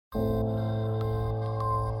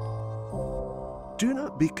Do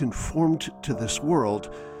not be conformed to this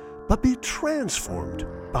world, but be transformed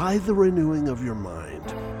by the renewing of your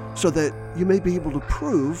mind, so that you may be able to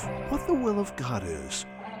prove what the will of God is,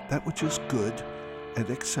 that which is good and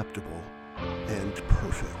acceptable and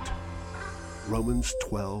perfect. Romans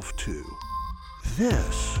 12:2.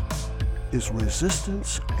 This is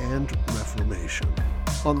Resistance and Reformation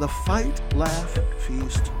on the Fight, Laugh,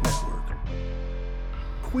 Feast Network.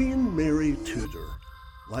 Queen Mary Tudor,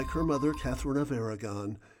 like her mother Catherine of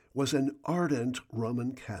Aragon, was an ardent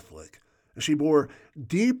Roman Catholic. She bore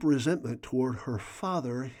deep resentment toward her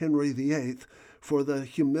father, Henry VIII, for the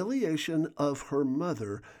humiliation of her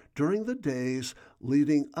mother during the days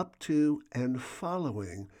leading up to and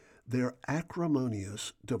following their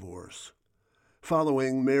acrimonious divorce.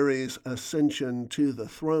 Following Mary's ascension to the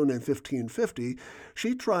throne in 1550,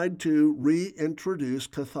 she tried to reintroduce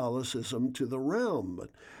Catholicism to the realm,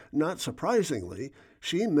 but not surprisingly,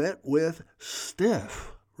 she met with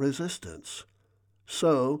stiff resistance.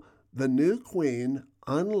 So, the new queen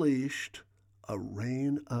unleashed a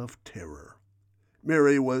reign of terror.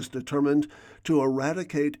 Mary was determined to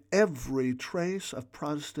eradicate every trace of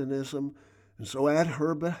Protestantism, and so at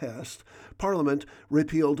her behest, Parliament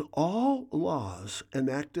repealed all laws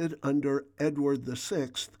enacted under Edward VI,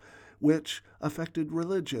 which affected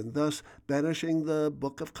religion, thus banishing the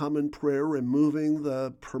Book of Common Prayer, removing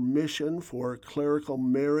the permission for clerical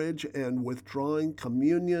marriage, and withdrawing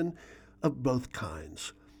communion of both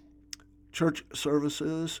kinds. Church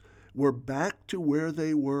services were back to where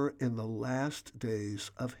they were in the last days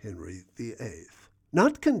of Henry VIII.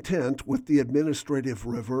 Not content with the administrative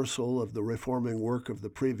reversal of the reforming work of the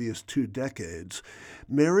previous 2 decades,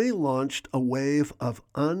 Mary launched a wave of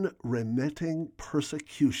unremitting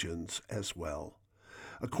persecutions as well.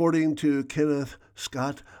 According to Kenneth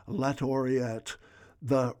Scott Latouriette,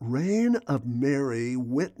 the reign of Mary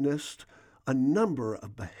witnessed a number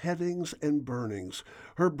of beheadings and burnings.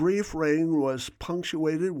 Her brief reign was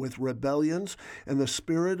punctuated with rebellions, and the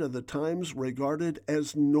spirit of the times regarded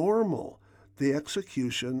as normal the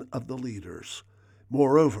execution of the leaders.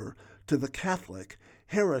 Moreover, to the Catholic,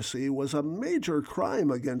 heresy was a major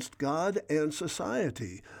crime against God and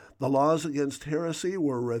society. The laws against heresy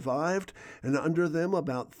were revived, and under them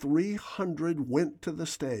about 300 went to the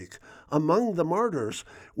stake. Among the martyrs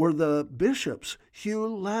were the bishops Hugh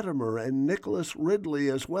Latimer and Nicholas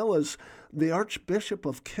Ridley, as well as the Archbishop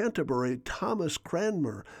of Canterbury, Thomas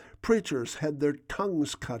Cranmer. Preachers had their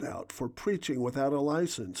tongues cut out for preaching without a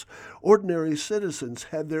license. Ordinary citizens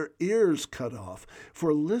had their ears cut off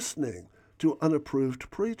for listening to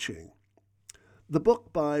unapproved preaching. The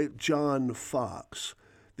book by John Fox,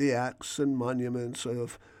 The Acts and Monuments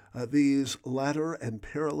of These Latter and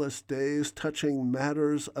Perilous Days Touching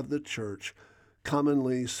Matters of the Church,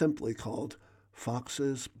 commonly simply called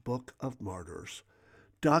Fox's Book of Martyrs,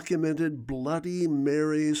 documented Bloody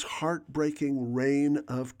Mary's heartbreaking reign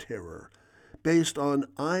of terror. Based on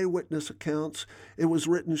eyewitness accounts, it was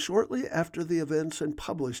written shortly after the events and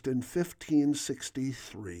published in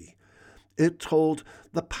 1563. It told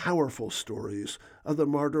the powerful stories of the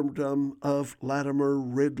martyrdom of Latimer,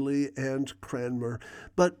 Ridley, and Cranmer,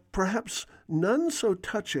 but perhaps none so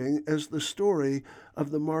touching as the story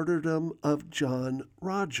of the martyrdom of John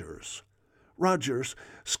Rogers. Rogers'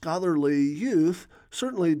 scholarly youth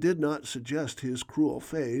certainly did not suggest his cruel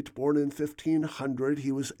fate. Born in 1500,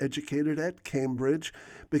 he was educated at Cambridge,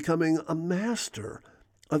 becoming a master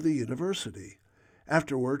of the university.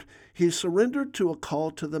 Afterward, he surrendered to a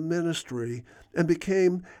call to the ministry and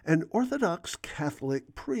became an Orthodox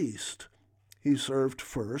Catholic priest. He served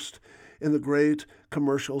first in the great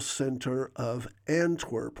commercial center of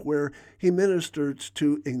Antwerp, where he ministered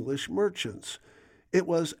to English merchants. It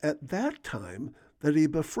was at that time that he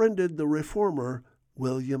befriended the reformer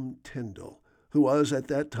William Tyndale, who was at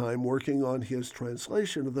that time working on his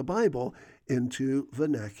translation of the Bible into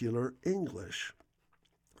vernacular English.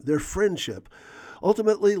 Their friendship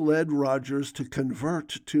ultimately led Rogers to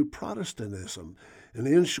convert to Protestantism, and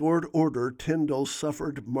in short order, Tyndale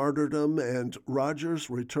suffered martyrdom, and Rogers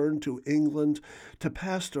returned to England to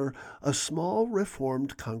pastor a small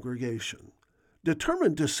Reformed congregation.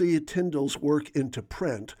 Determined to see Tyndale's work into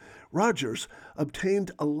print, Rogers obtained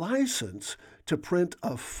a license to print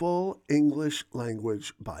a full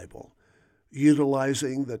English-language Bible.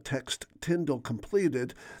 Utilizing the text Tyndale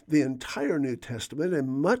completed, the entire New Testament and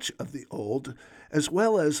much of the Old, as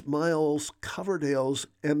well as Miles Coverdale's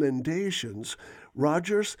emendations,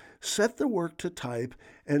 Rogers set the work to type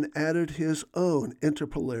and added his own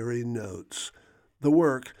interpolary notes. The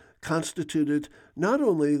work constituted not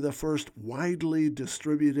only the first widely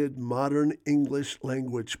distributed modern English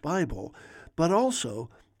language Bible, but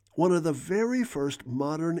also one of the very first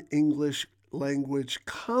modern English language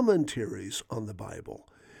commentaries on the Bible.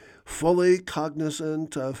 Fully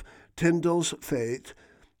cognizant of Tyndale's fate,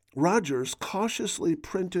 Rogers cautiously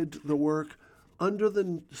printed the work under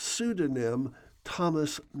the pseudonym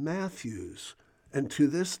Thomas Matthews, and to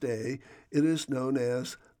this day it is known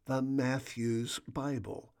as the Matthews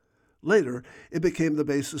Bible. Later, it became the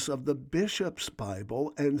basis of the Bishop's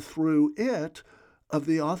Bible, and through it, of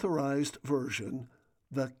the authorized version,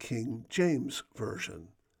 the King James Version.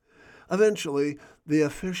 Eventually, the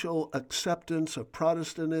official acceptance of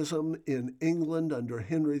Protestantism in England under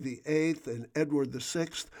Henry VIII and Edward VI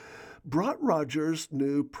brought Rogers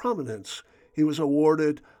new prominence. He was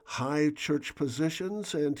awarded high church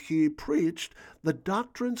positions, and he preached the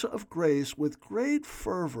doctrines of grace with great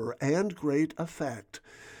fervor and great effect.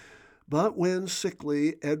 But when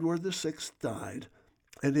sickly Edward VI died,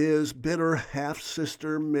 and his bitter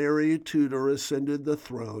half-sister Mary Tudor ascended the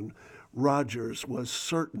throne, Rogers was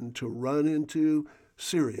certain to run into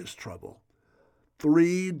serious trouble.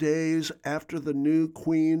 3 days after the new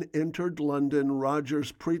queen entered London,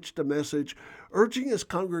 Rogers preached a message urging his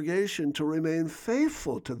congregation to remain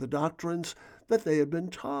faithful to the doctrines that they had been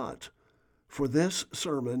taught. For this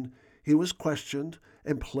sermon, he was questioned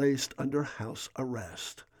and placed under house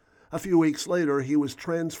arrest. A few weeks later, he was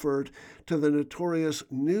transferred to the notorious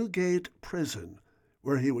Newgate prison,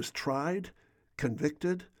 where he was tried,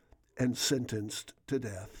 convicted, and sentenced to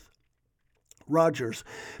death. Rogers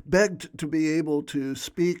begged to be able to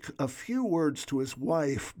speak a few words to his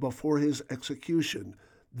wife before his execution.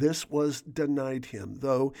 This was denied him,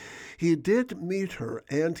 though he did meet her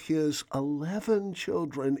and his 11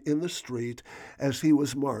 children in the street as he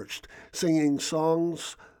was marched, singing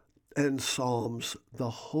songs and psalms the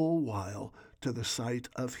whole while to the site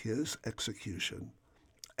of his execution.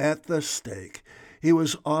 At the stake, he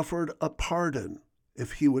was offered a pardon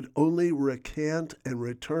if he would only recant and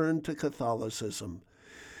return to Catholicism.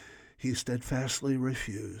 He steadfastly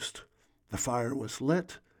refused. The fire was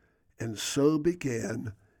lit, and so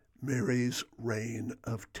began Mary's reign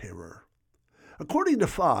of terror. According to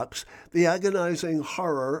Fox, the agonizing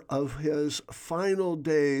horror of his final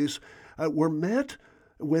days were met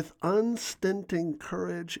with unstinting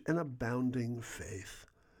courage and abounding faith.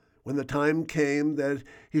 When the time came that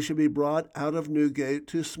he should be brought out of Newgate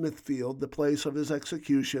to Smithfield, the place of his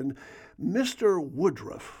execution, Mr.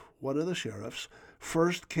 Woodruff, one of the sheriffs,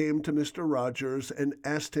 first came to Mr. Rogers and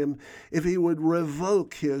asked him if he would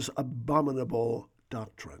revoke his abominable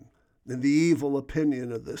doctrine and the evil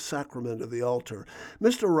opinion of the sacrament of the altar.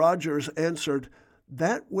 Mr. Rogers answered,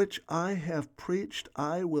 "That which I have preached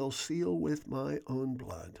I will seal with my own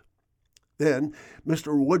blood." Then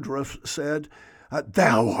Mr. Woodruff said,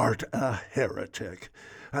 "Thou art a heretic."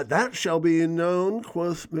 "That shall be known,"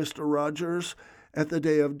 quoth Mr. Rogers, "at the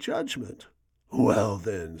day of judgment." "Well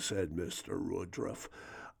then," said Mr. Woodruff,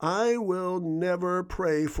 "I will never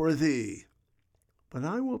pray for thee." "But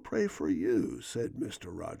I will pray for you," said Mr.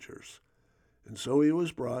 Rogers. And so he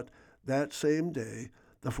was brought that same day,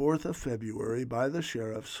 the 4th of February, by the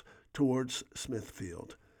sheriffs towards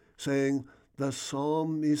Smithfield, saying the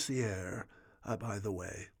Psalm Misere by the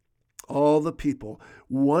way. All the people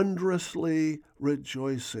wondrously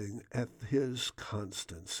rejoicing at his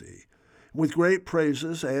constancy. With great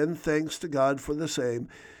praises and thanks to God for the same,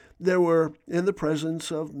 there were, in the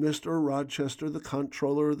presence of Mr. Rochester, the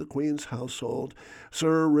comptroller of the Queen's household,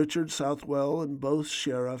 Sir Richard Southwell, and both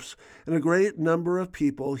sheriffs, and a great number of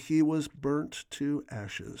people, he was burnt to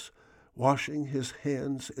ashes, washing his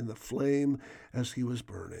hands in the flame as he was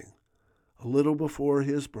burning. A little before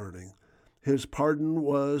his burning, his pardon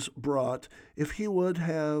was brought if he would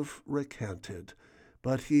have recanted,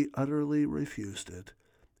 but he utterly refused it.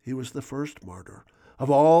 He was the first martyr of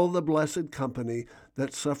all the blessed company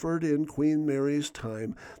that suffered in Queen Mary's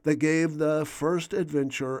time, that gave the first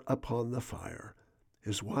adventure upon the fire.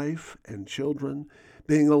 His wife and children,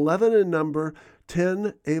 being 11 in number,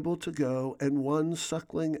 10 able to go, and 1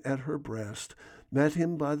 suckling at her breast, met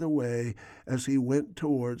him by the way as he went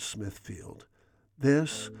towards Smithfield.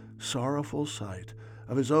 This sorrowful sight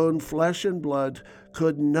of his own flesh and blood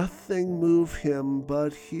could nothing move him,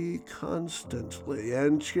 but he constantly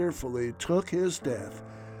and cheerfully took his death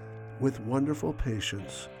with wonderful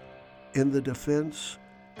patience in the defense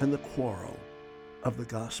and the quarrel of the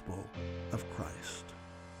gospel of Christ.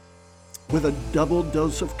 With a double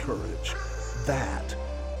dose of courage, that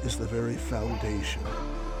is the very foundation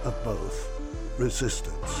of both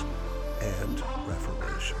resistance and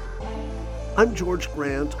reformation. I'm George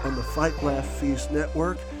Grant on the Fight, Laugh, Feast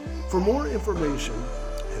Network. For more information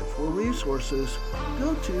and for resources,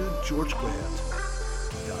 go to georgegrant.com.